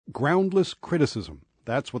groundless criticism.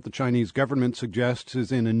 That's what the Chinese government suggests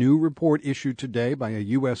is in a new report issued today by a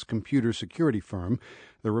U.S. computer security firm.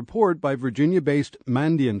 The report by Virginia-based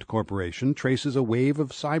Mandiant Corporation traces a wave of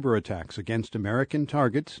cyber attacks against American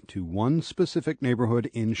targets to one specific neighborhood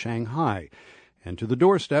in Shanghai and to the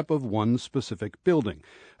doorstep of one specific building,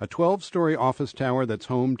 a 12-story office tower that's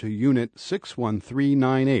home to Unit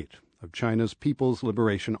 61398 of China's People's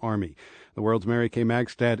Liberation Army. The World's Mary Kay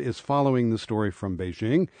Magstad is following the story from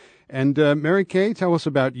Beijing. And Mary Kay, tell us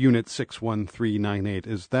about Unit 61398.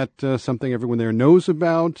 Is that something everyone there knows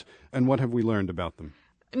about? And what have we learned about them?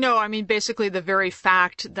 No, I mean, basically the very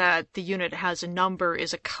fact that the unit has a number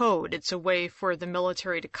is a code. It's a way for the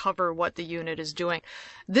military to cover what the unit is doing.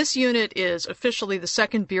 This unit is officially the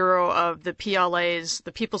second bureau of the PLA's,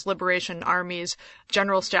 the People's Liberation Army's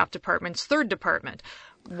General Staff Department's third department.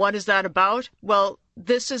 What is that about? Well,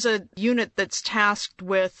 this is a unit that's tasked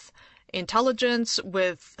with intelligence,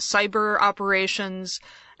 with cyber operations,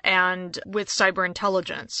 and with cyber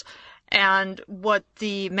intelligence. And what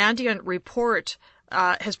the Mandiant report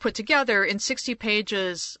has put together in 60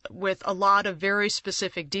 pages with a lot of very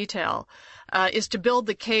specific detail is to build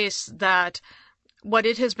the case that what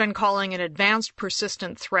it has been calling an advanced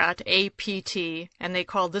persistent threat, APT, and they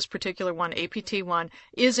call this particular one APT-1,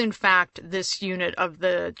 is in fact this unit of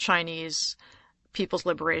the Chinese People's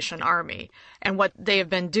Liberation Army. And what they have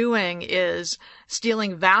been doing is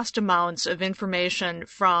stealing vast amounts of information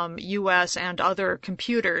from U.S. and other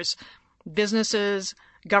computers, businesses,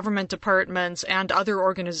 government departments, and other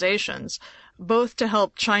organizations, both to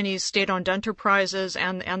help Chinese state-owned enterprises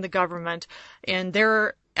and the government in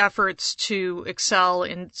their efforts to excel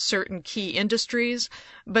in certain key industries,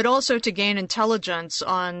 but also to gain intelligence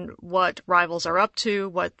on what rivals are up to,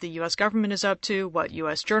 what the U.S. government is up to, what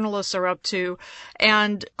U.S. journalists are up to.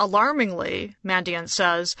 And alarmingly, Mandiant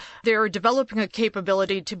says, they're developing a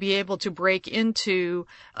capability to be able to break into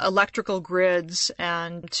electrical grids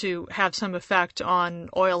and to have some effect on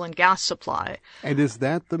oil and gas supply. And is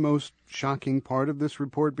that the most shocking part of this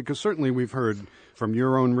report? Because certainly we've heard from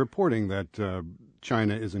your own reporting that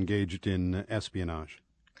China is engaged in espionage.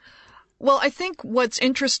 Well, I think what's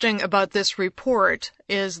interesting about this report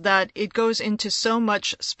is that it goes into so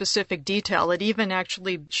much specific detail. It even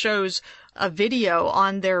actually shows a video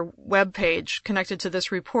on their webpage connected to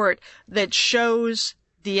this report that shows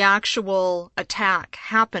the actual attack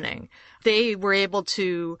happening. They were able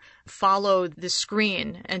to follow the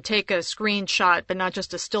screen and take a screenshot, but not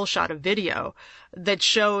just a still shot, of video that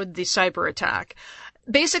showed the cyber attack.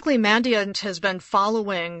 Basically, Mandiant has been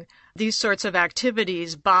following these sorts of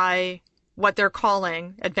activities by what they're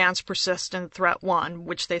calling Advanced Persistent Threat 1,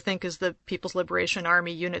 which they think is the People's Liberation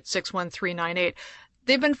Army Unit 61398.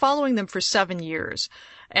 They've been following them for 7 years.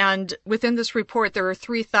 And within this report, there are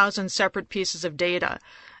 3,000 separate pieces of data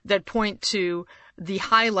that point to the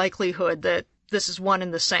high likelihood that this is one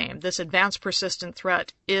and the same. This Advanced Persistent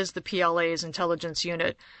Threat is the PLA's intelligence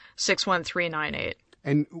unit 61398.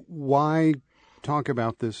 And why talk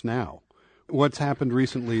about this now? What's happened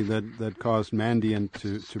recently that caused Mandiant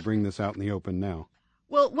to bring this out in the open now?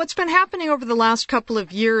 Well, what's been happening over the last couple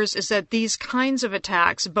of years is that these kinds of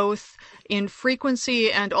attacks, both in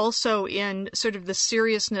frequency and also in sort of the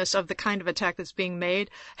seriousness of the kind of attack that's being made,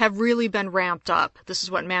 have really been ramped up. This is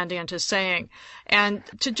what Mandiant is saying. And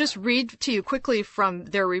to just read to you quickly from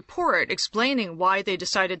their report explaining why they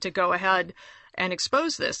decided to go ahead and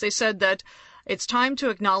expose this, they said that it's time to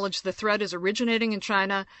acknowledge the threat is originating in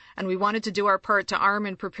China, and we wanted to do our part to arm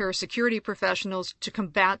and prepare security professionals to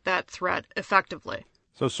combat that threat effectively.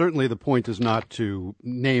 So certainly the point is not to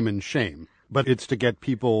name and shame, but it's to get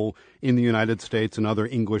people in the United States and other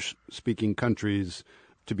English-speaking countries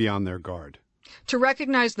to be on their guard. To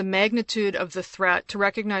recognize the magnitude of the threat, to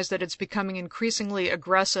recognize that it's becoming increasingly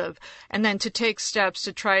aggressive, and then to take steps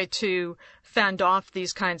to try to fend off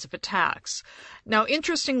these kinds of attacks. Now,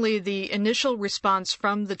 interestingly, the initial response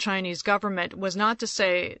from the Chinese government was not to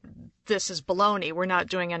say, this is baloney, we're not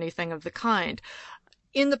doing anything of the kind.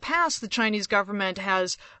 In the past, the Chinese government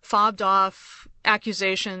has fobbed off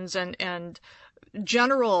accusations and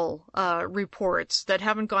general reports that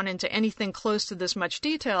haven't gone into anything close to this much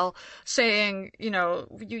detail, saying,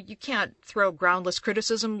 you can't throw groundless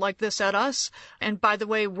criticism like this at us. And by the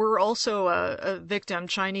way, we're also a victim.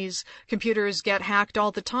 Chinese computers get hacked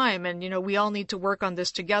all the time, and, we all need to work on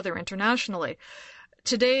this together internationally.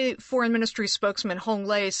 Today, Foreign Ministry spokesman Hong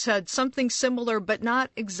Lei said something similar, but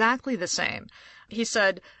not exactly the same. He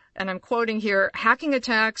said, and I'm quoting here, "Hacking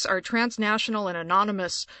attacks are transnational and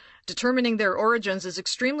anonymous. Determining their origins is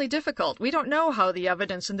extremely difficult. We don't know how the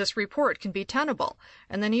evidence in this report can be tenable."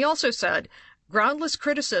 And then he also said, Groundless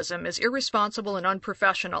criticism is irresponsible and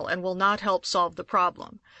unprofessional and will not help solve the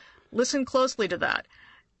problem. Listen closely to that.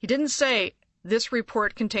 He didn't say, this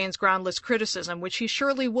report contains groundless criticism, which he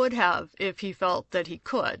surely would have if he felt that he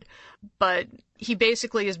could. But he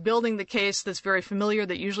basically is building the case that's very familiar,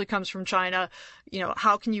 that usually comes from China.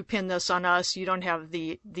 How can you pin this on us? You don't have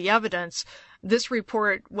the evidence. This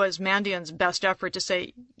report was Mandiant's best effort to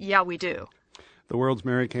say, yeah, we do. The World's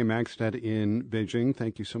Mary Kay Magstad in Beijing.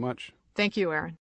 Thank you so much. Thank you, Aaron.